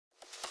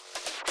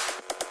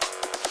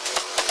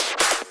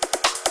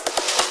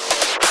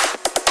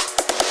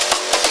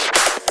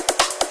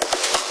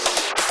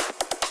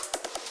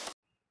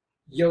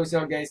Yo,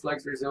 so guys,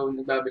 Lex for Zone,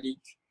 nagbabalik.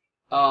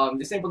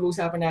 This time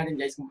pag-uusapan natin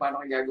guys kung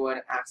paano kayo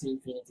gagawa ng Axie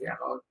Infinity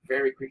account.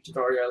 Very quick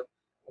tutorial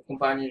at kung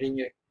paano rin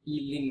yung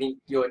i-link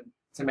yun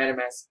sa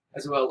Metamask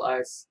as well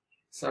as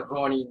sa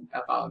Ronin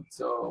account.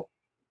 So,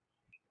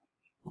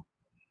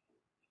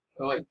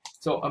 okay.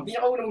 So, ang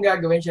pinakaunang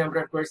gagawin,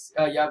 syempre, of course,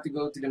 you have to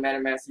go to the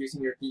Metamask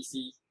using your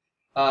PC.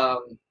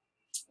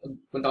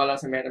 Punta ka lang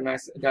sa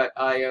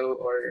metamask.io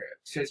or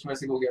search mo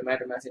sa Google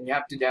Metamask and you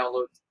have to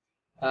download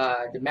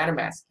the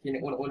Metamask. Yun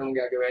ang unang-unang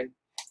gagawin.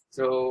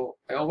 So,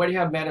 I already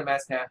have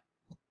Metamask na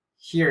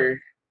here,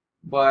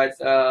 but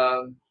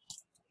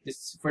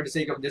just for the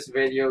sake of this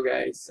video,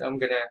 guys, I'm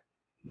gonna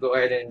go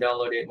ahead and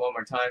download it one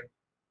more time.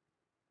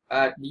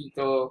 At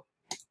dito,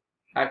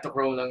 I have to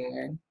Chrome lang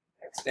yan.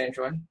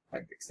 Extension.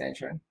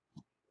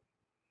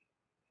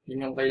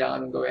 Yun yung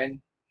kailangan mong gawin.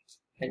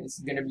 And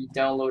it's gonna be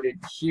downloaded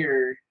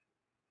here.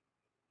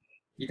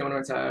 Dito mo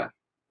naman sa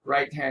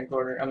right-hand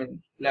corner,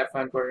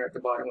 left-hand corner at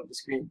the bottom of the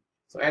screen.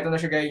 So, eto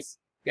na siya, guys.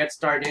 Get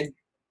started.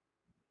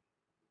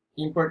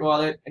 Import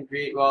wallet and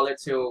create wallet.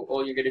 So,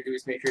 all you gotta do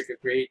is make sure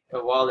to create a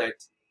wallet.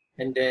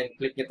 And then,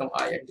 click nyo itong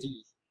I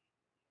agree.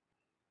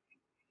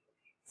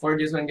 For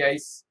this one,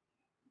 guys,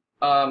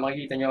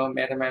 makikita nyo,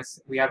 Metamask,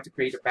 we have to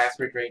create a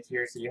password right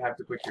here. So, you have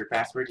to put your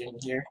password in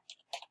here.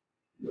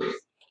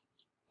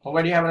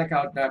 Already have an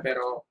account na,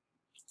 pero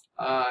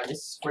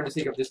just for the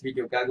sake of this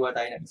video, gagawa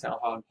tayo ng isang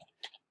account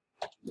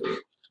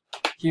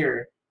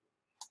here.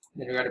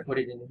 Then we gotta put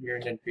it in here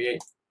and then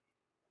create.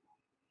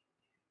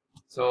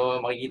 So,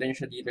 makikita nyo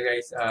siya dito,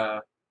 guys.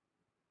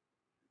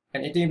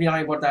 And ito yung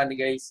pinaka-importante,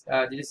 guys.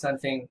 This is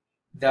something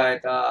that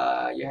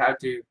you have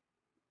to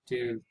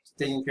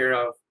take care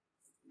of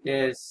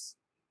is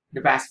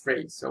the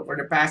passphrase. So, for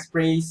the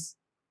passphrase,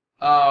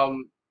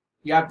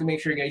 you have to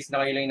make sure, guys,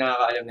 na kayo lang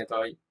nakakaalam nito.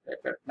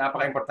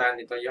 Napaka-importante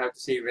nito. You have to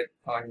save it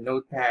on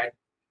Notepad.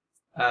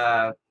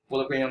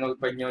 Pull up yung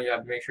notepad nyo, you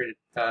have to make sure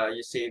that you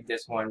save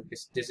this one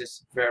because this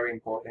is very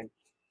important.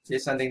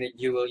 This is something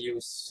that you will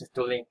use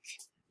to link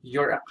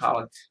your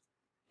account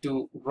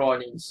to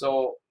Ronin.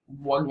 So,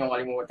 huwag nyo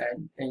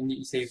kalimutan na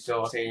hindi i-save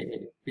to kasi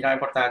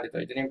pinaka-importante ito.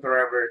 Ito na yung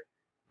forever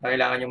na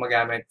kailangan nyo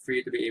magamit for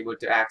you to be able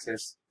to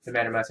access the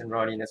Metamask and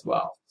Ronin as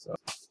well. So,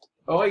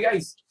 okay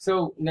guys,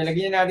 so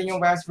nalagyan na natin yung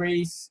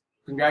passphrase.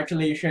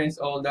 Congratulations,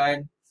 all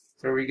done.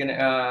 So, we're gonna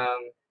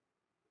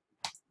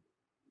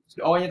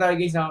so, okay na tayo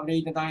guys,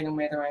 naka-create na tayo ng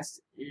Metamask.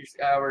 Here's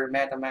our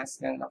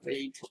Metamask na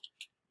naka-create.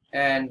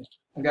 And,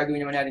 ang gagawin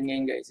naman natin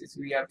ngayon guys is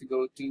we have to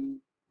go to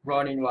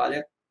Ronin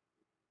wallet.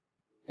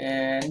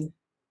 And,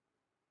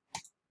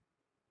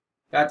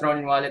 that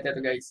Ronin wallet, ito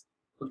guys.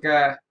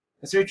 Pagka,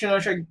 na-search nyo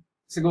lang siya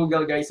sa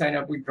Google guys, sign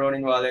up with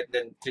Ronin wallet,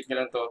 then click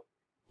nyo lang to.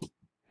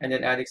 And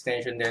then add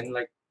extension then,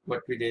 like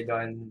what we did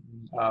on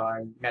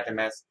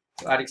Metamask.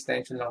 So, add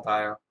extension lang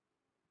tayo.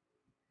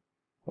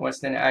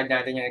 Once na add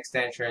natin yung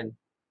extension,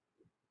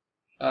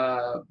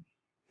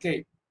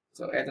 okay,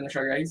 so eto na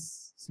siya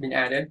guys, it's been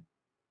added.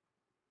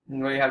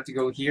 And we have to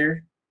go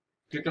here.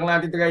 Click lang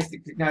natin ito guys,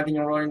 click natin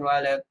yung Ronin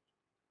wallet.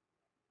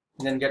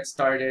 And then get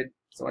started.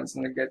 So once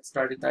na get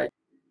started tayo.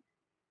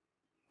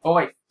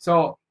 Okay,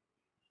 so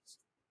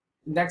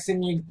next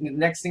thing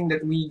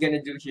that we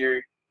gonna do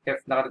here,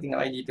 if nakarating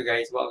na kayo dito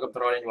guys, welcome to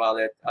Ronin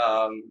wallet.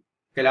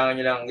 Kailangan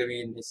nyo lang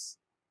gawin is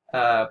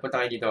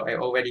punta kayo dito.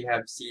 I already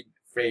have seed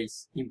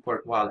phrase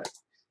import wallet.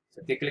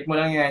 So click mo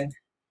lang yan.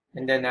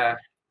 And then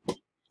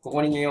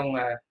kukunin nyo yung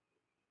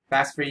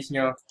passphrase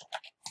nyo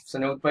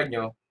sa notepad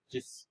nyo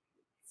just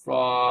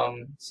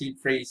from seed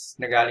phrase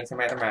na galing sa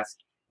Metamask.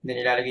 Then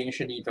ilalagay nyo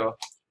siya dito.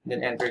 Then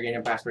enter again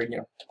yung password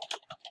nyo.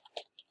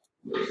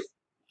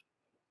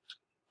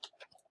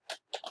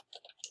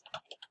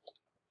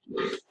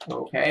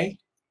 Okay.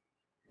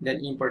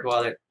 Then import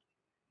wallet.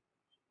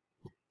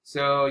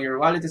 So your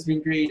wallet has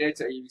been created.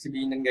 So ibig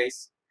sabihin nun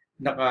guys,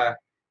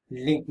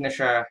 naka-link na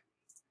siya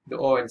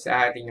doon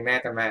sa ating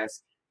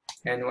Metamask.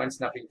 And once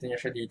nakita nyo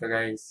siya dito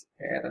guys,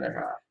 eto na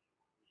siya.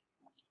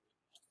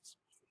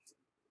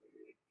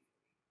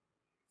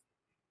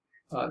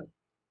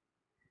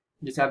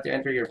 Just have to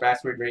enter your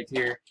password right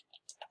here.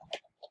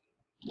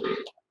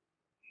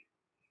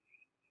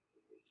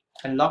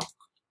 Unlock.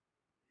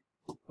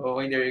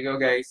 Okay, there you go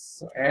guys.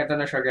 So eto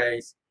na siya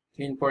guys.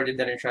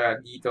 Imported na rin siya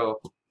dito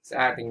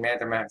sa ating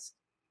Metamask.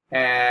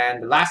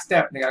 And the last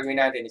step na gagawin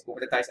natin is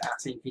pupunta tayo sa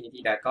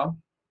axieinfinity.com.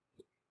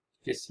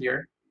 Just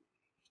here.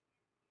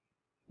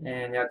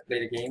 And you have to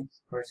play the game.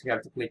 Of course, you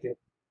have to click it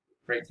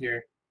right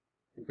here.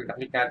 And pag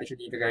na-click natin siya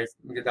dito guys,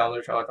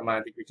 mag-download siya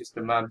automatic, which is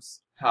the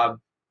mobshub.com.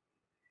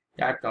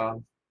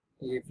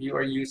 If you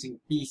are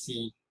using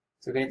PC,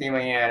 so ganito yung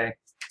mangyayari.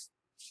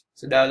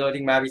 So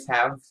downloading Mobs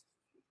Hub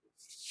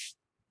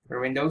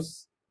for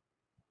Windows.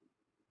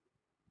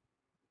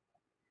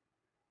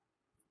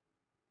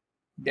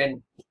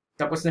 Then,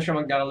 tapos na siya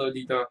mag-download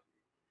dito.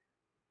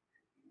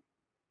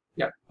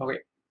 Yeah,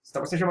 okay.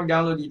 So, tapos na siya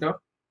mag-download dito.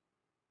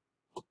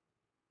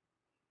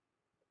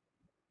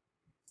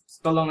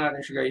 Install lang natin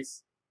siya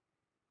guys.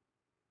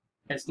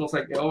 And it looks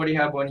like I already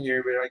have one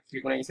here, but I click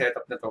ko na yung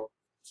setup na to.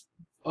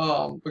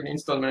 Pag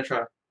na-install mo na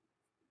siya,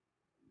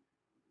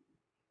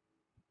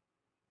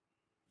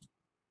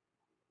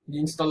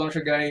 I-install lang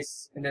siya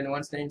guys. And then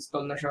once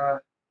na-install na siya,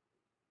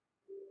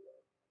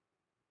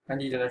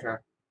 nandito na siya.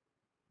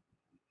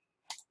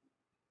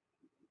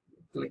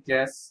 Click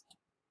yes.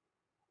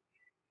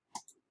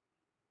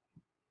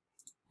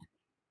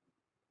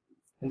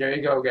 And there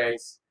you go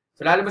guys.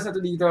 So lalabas na to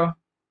dito.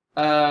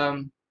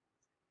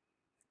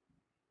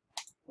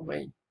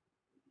 Okay.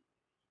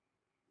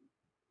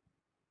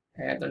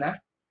 Eto na.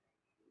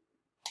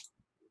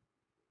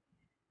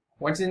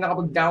 Once na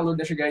nakapag-download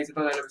na siya guys, ito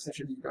lalabas na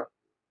siya dito.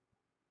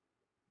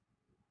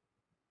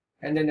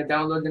 And then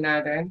na-download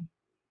na natin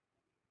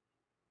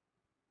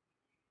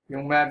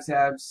yung Maps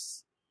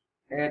apps.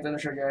 Eto na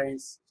siya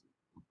guys.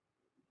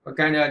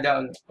 Pagka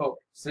na-download. Oh,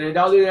 so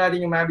na-download na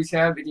natin yung Maps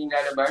app. Ito yung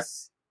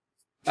lalabas.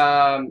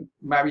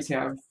 Maps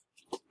app.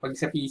 Pag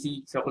sa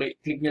PC, so click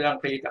nyo lang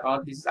create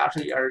account. This is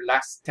actually our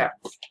last step.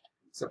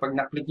 So pag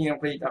na-click nyo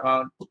yung create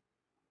account,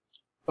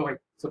 okay.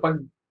 So pag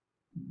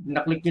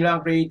na-click nyo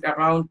lang create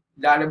account,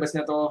 lalabas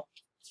na to.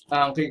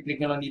 Ang click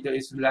nyo lang dito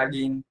is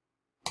login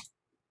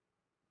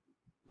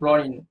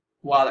Ronin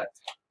wallet.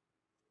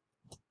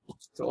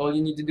 So all you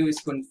need to do is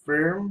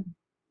confirm,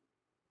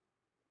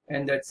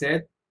 and that's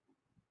it.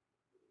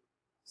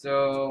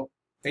 So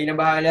kayo na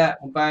bahala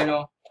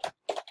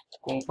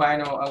kung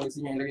paano ang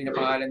gusto nyo ilagay na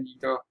pangalan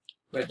dito.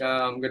 But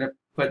I'm gonna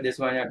put this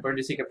one for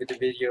the sake of the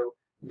video.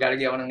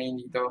 Galagay ako ng name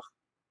dito.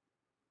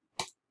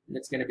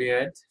 That's gonna be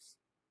it.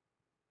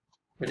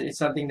 But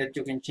it's something that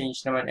you can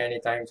change naman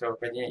anytime. So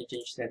pwede nyo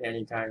i-change that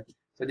anytime.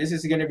 So this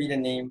is gonna be the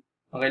name.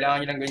 Ang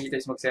kailangan nyo lang gawin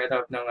dito is mag-set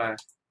up ng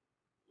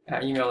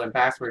email and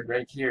password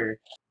right here.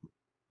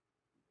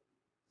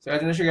 So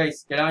ito na siya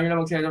guys. Kailangan nyo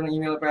lang mag-set up ng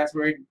email and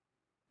password.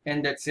 And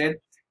that's it.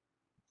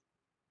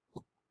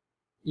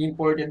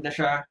 Imported na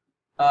siya.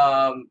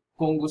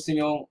 Kung gusto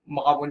nyo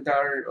makapunta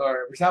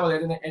or for example,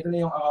 ito na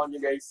yung account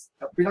nyo guys.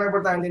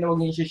 Pinaka-importante na huwag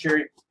nyo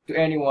i-share to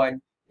anyone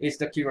is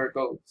the QR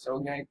code. So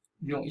huwag nyo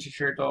yung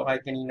i-share to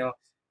kahit kanino.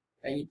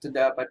 Ay ito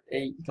dapat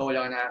ikaw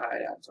lang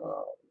nakakaalam. So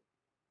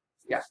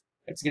yeah,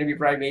 it's gonna be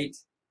private.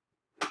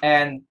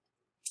 And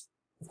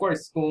of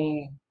course,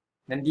 kung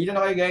nandito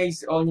na kayo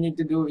guys, all you need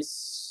to do is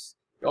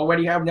you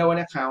already have now an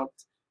account.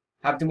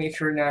 Have to make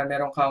sure na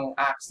meron kang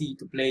Axie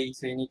to play.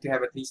 So you need to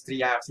have at least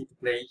 3 Axie to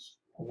play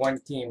one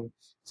team.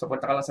 So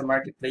punta ka lang sa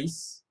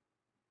marketplace,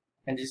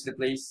 and this is the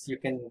place you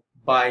can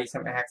buy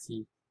some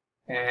Axie.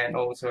 And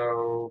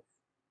also,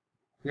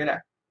 yun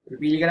na.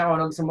 Pipili ka na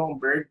kung ano gusto mong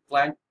bird,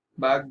 plant,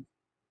 bug.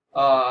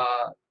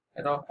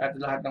 Ito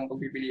lahat ng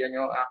pagpipilian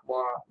nyo,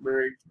 aqua,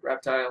 bird,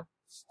 reptile.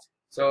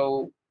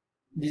 So,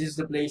 this is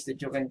the place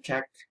that you can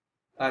check.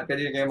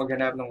 Pwede kayo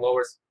maghanap ng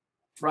lowest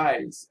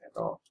price.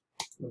 Ito,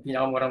 yung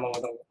pinakamurang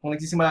mga ito. Kung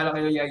nagsisimula lang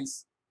kayo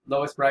guys,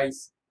 lowest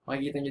price,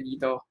 makikita nyo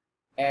dito.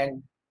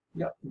 And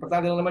yeah,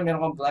 importante lang naman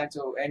meron kang plan.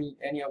 So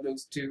any of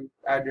those two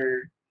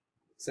other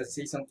sa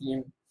isang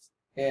team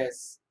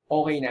is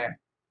okay na.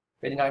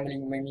 Pwede na kayo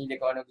mamili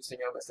kung ano gusto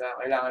nyo. Basta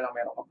kailangan lang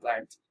meron kang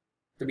plan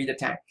to be the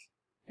tank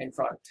in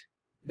front.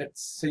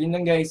 So yun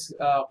lang guys,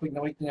 quick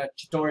na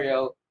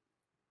tutorial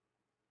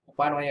kung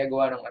paano kayo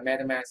gawa ng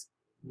Metamask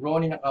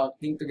Ronin account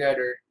linked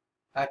together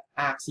at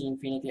Axie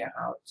Infinity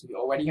account. So you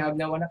already have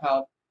now one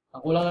account.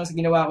 Ang kulang lang sa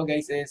ginawa ko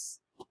guys is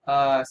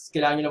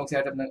kailangan nyo lang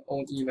mag-set up ng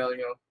own email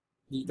nyo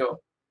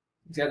dito.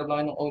 Set up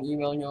lang ng own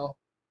email nyo,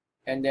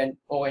 and then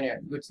okay na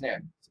yan, goods na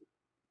yan.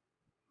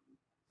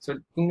 So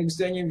kung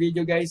nagustuhan nyo yung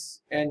video guys,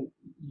 and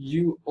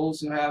you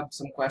also have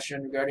some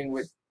question regarding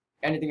with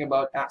anything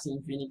about Axie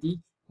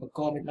Infinity,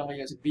 mag-comment lang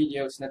kayo sa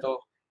videos na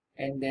to,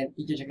 and then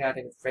i-check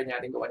natin if pwede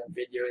natin gawa ng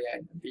video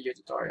yan, video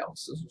tutorial.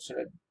 So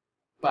susunod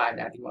pa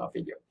natin mga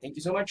video. Thank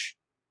you so much.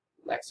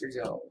 Lexer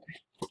Zone.